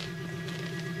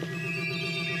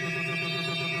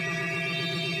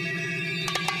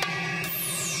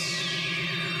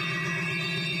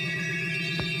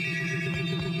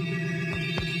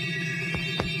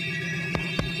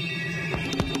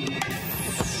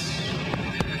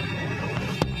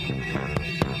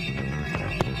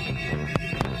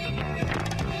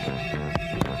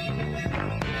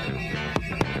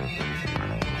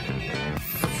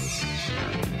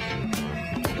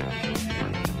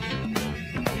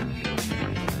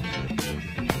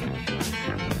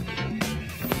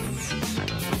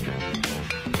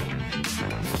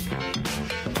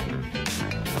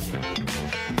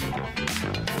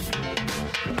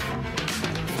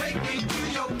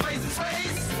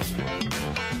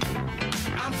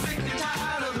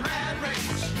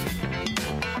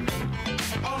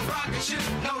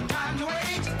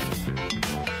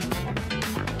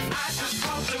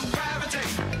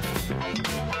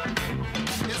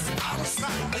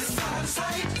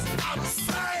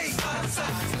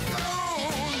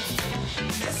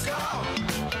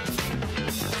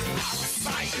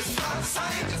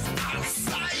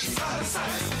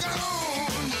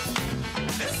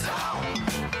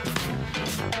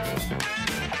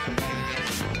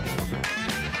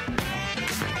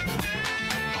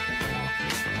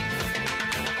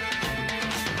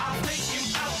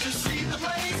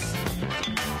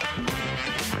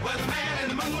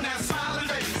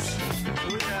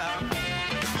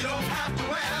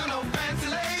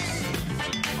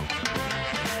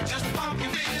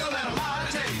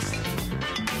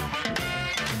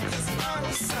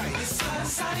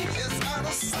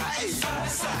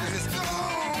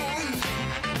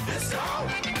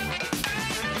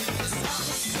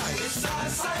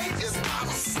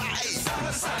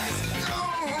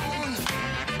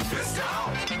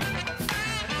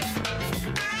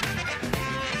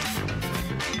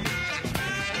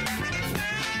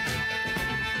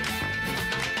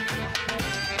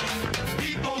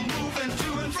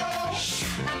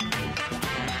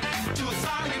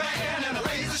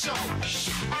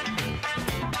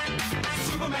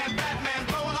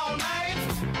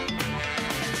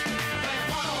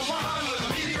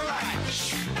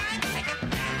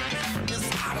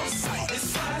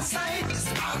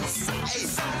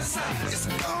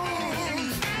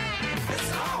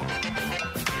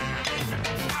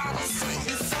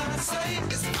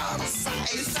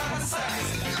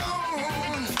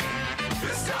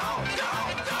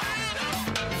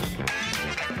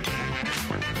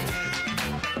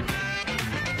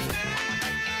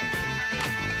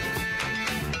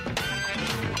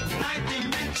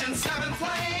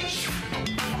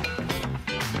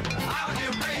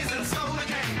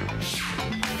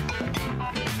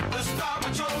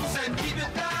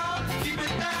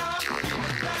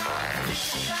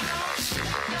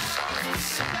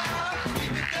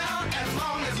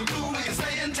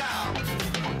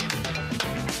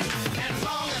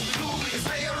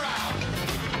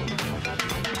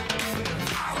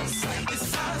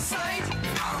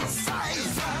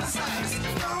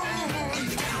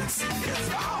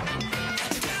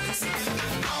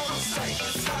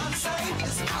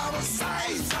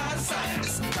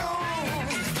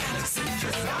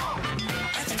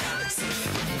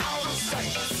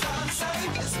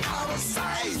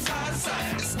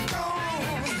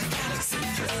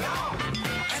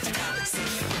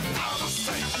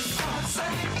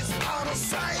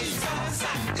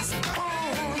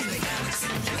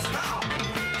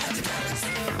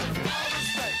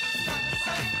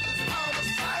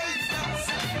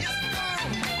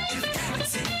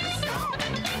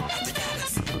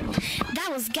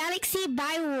 Galaxy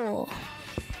by War.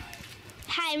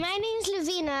 Hi, my name's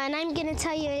Lavina and I'm going to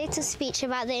tell you a little speech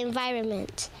about the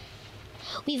environment.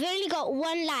 We've only got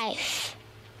one life,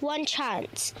 one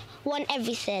chance, one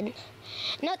everything.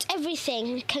 Not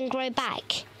everything can grow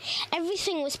back.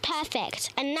 Everything was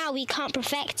perfect and now we can't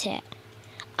perfect it.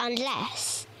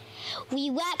 Unless we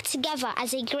work together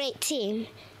as a great team.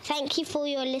 Thank you for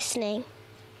your listening.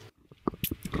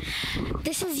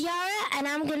 This is Yara and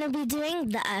I'm going to be doing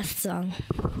the Earth song.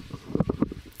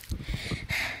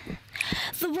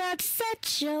 The world's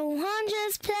such a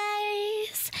wondrous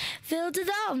place, filled with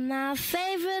all my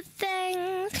favorite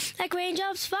things, like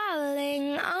raindrops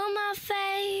falling on my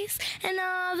face, and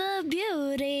all the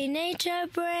beauty nature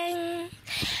brings.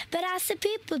 But I see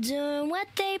people doing what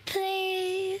they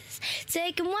please,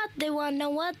 taking what they want,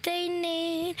 not what they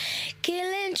need,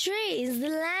 killing trees, the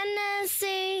land and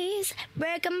seas,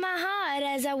 breaking my heart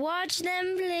as I watch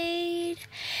them bleed.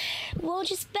 Won't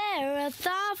you spare a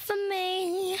thought for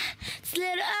me? This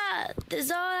little earth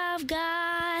is all I've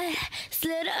got.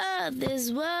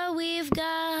 this world we've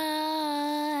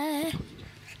got.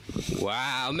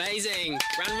 Wow, amazing!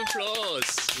 Round of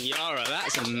applause. Yara,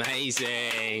 that's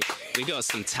amazing. We got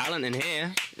some talent in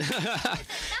here.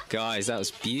 Guys, that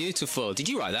was beautiful. Did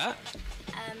you write that?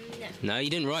 No, you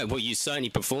didn't write. Well, you certainly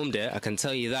performed it, I can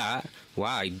tell you that.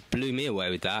 Wow, you blew me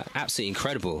away with that. Absolutely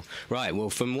incredible. Right, well,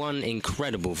 from one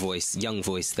incredible voice, young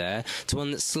voice there, to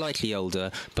one that's slightly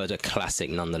older, but a classic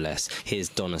nonetheless. Here's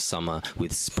Donna Summer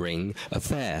with Spring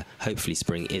Affair. Hopefully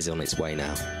spring is on its way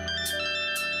now.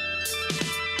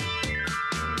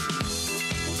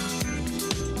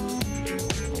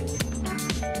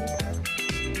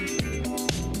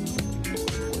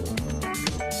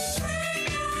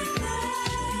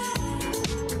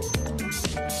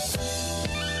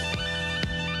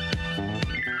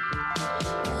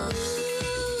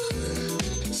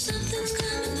 Something's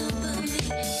coming over me.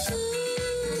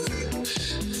 Ooh,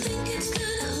 think it's got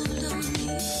a hold on me.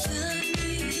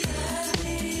 Got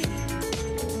me.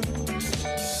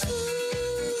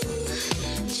 Ooh,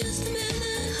 just the man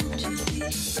I hoped to be.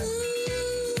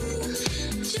 Ooh,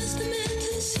 just the man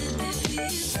to set me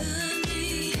free.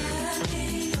 You got me.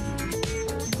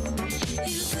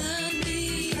 You got me.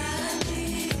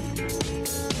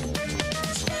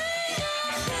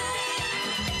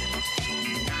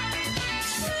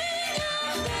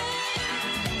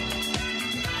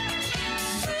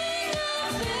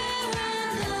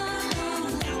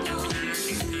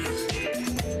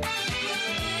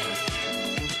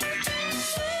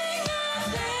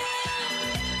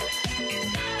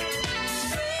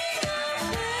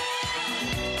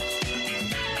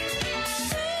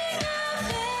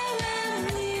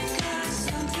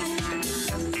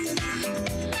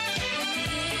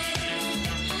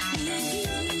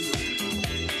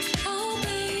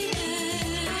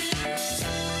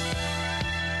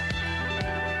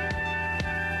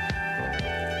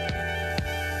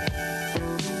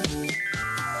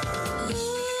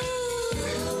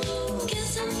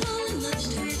 Guess I'm falling much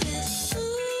too fast. Ooh,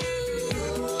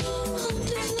 hope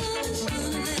this love is gonna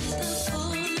last. I'm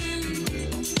falling.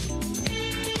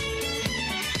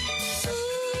 Ooh,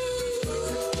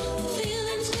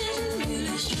 feelings getting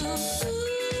really strong. Ooh,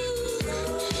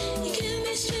 you give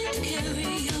me strength to carry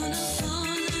on. I'm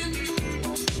falling.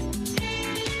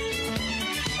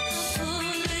 I'm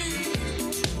falling.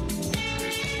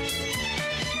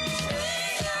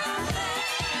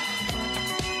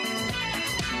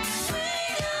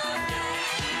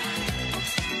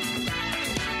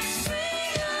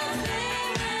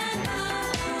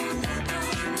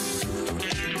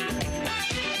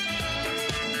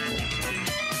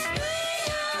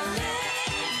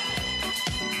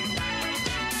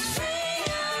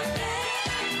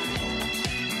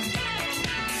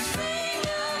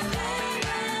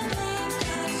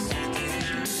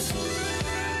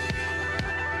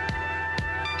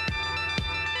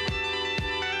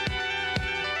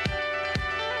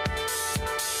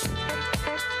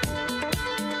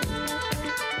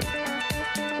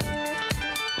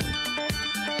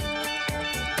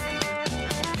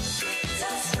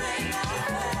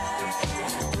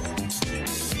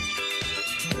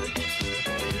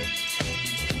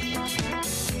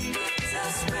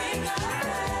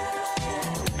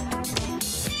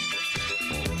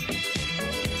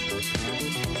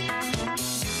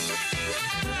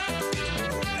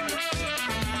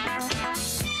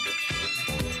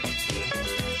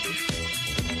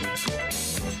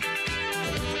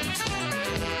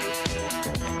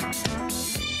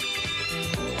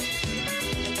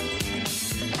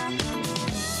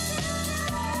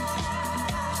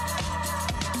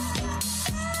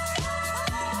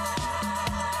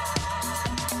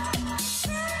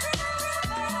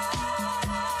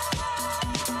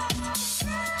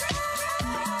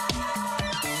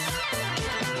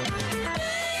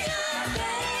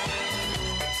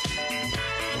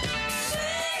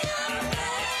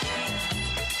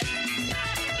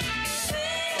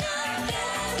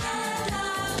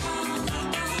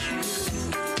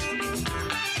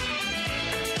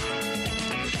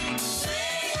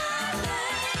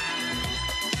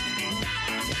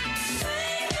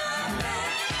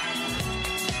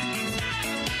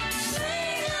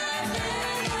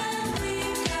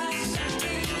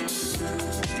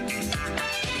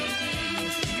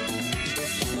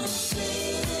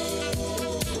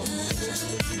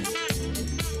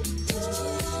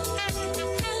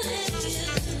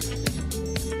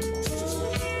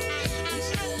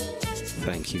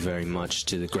 Thank you very much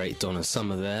to the great Donna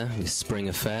Summer there with Spring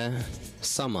Affair.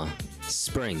 Summer,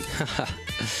 spring.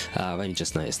 I've only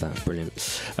just noticed that.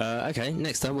 Brilliant. Okay,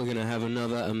 next up we're going to have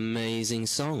another amazing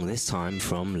song, this time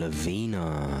from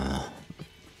Lavina.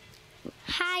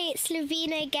 Hi, it's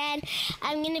Lavina again.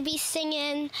 I'm going to be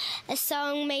singing a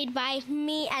song made by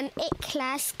me and It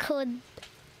Class called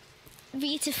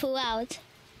Beautiful World.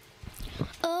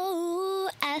 Oh,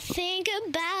 I think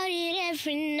about it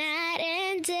every night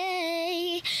and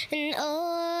day, and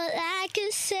all I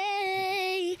can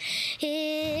say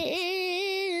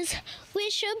is we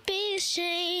should be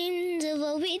ashamed of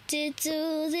what we did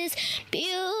to this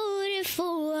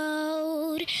beautiful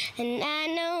world. And I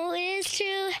know it's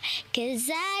true, 'cause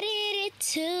I did it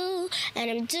too, and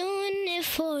I'm doing it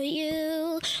for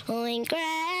you. When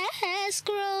grass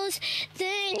grows,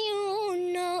 then you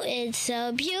know it's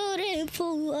a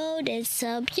beautiful world. It's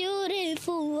a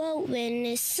beautiful world. When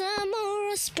it's summer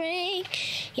or spring,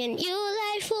 and new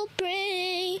life will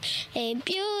bring a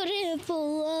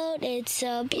beautiful world. It's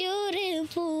a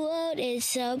beautiful world.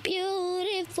 It's a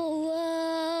beautiful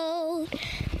world.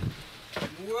 So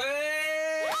good.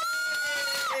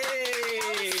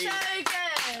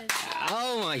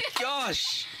 Oh my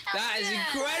gosh, that is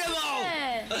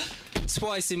incredible!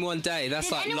 Twice in one day. That's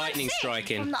Did like anyone lightning sing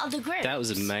striking. from the other groups? That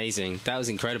was amazing. That was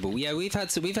incredible. Yeah, we've had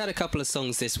a couple of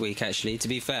songs this week actually. To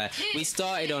be fair,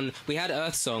 we had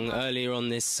Earth Song earlier on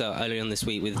this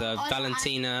week with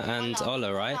Valentina and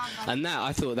Ola, right? And that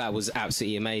I thought that was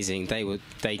absolutely amazing.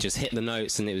 They just hit the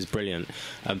notes and it was brilliant.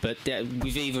 But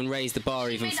we've even raised the bar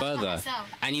even further.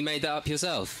 And you made that up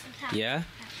yourself? Yeah.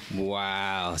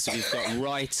 Wow. So we've got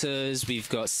writers, we've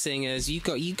got singers, you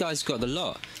guys got the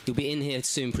lot. You'll be in here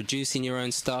soon producing your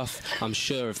own stuff. I'm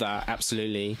sure of that.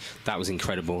 Absolutely. That was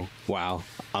incredible. Wow.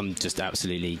 I'm just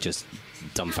absolutely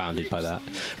dumbfounded by that.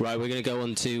 Right, we're going to go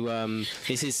on to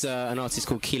this is an artist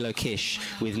called Kilo Kish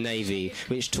with Navy,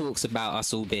 which talks about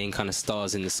us all being kind of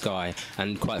stars in the sky,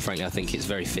 and quite frankly I think it's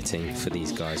very fitting for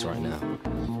these guys right now.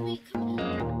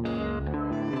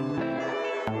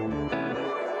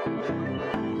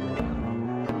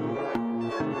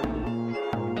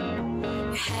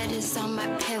 Head is on my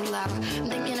pillow. I'm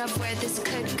thinking of where this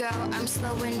could go. I'm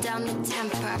slowing down the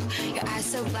tempo. Your eyes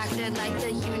so black, they're like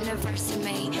the universe to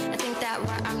me. I think that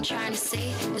what I'm trying to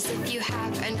see is if you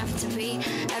have enough to be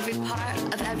every part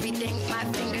of everything. My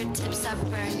fingertips are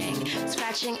burning,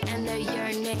 scratching and they're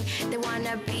yearning. They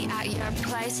wanna be at your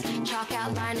place, chalk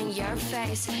outlining your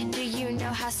face. Do you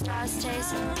know how stars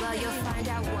taste? Well, you'll find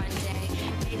out one day.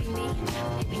 Maybe me,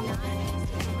 maybe not.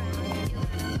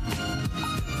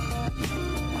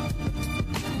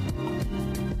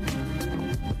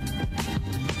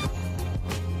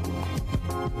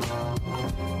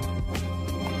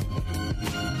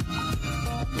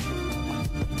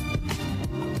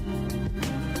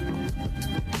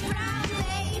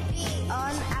 Brownbaby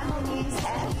on Applebee's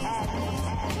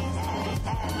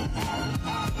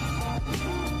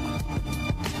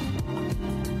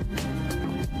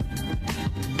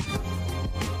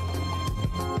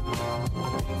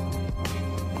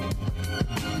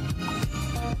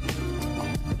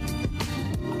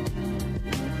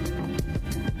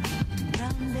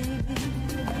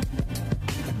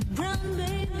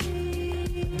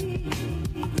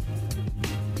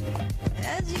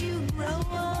As you grow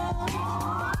up,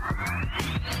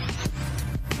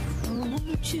 I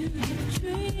want you to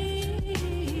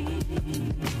dream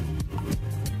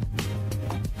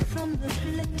from the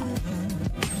collective.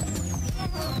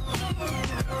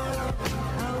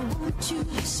 I want you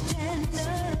to stand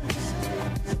up,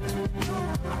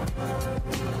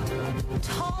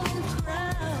 tall and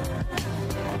proud.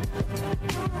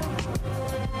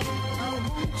 I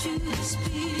want you to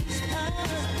speak up.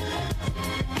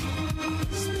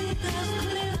 Speak up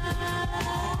clear.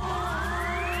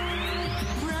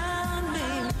 Brown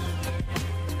baby,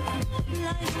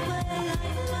 light way,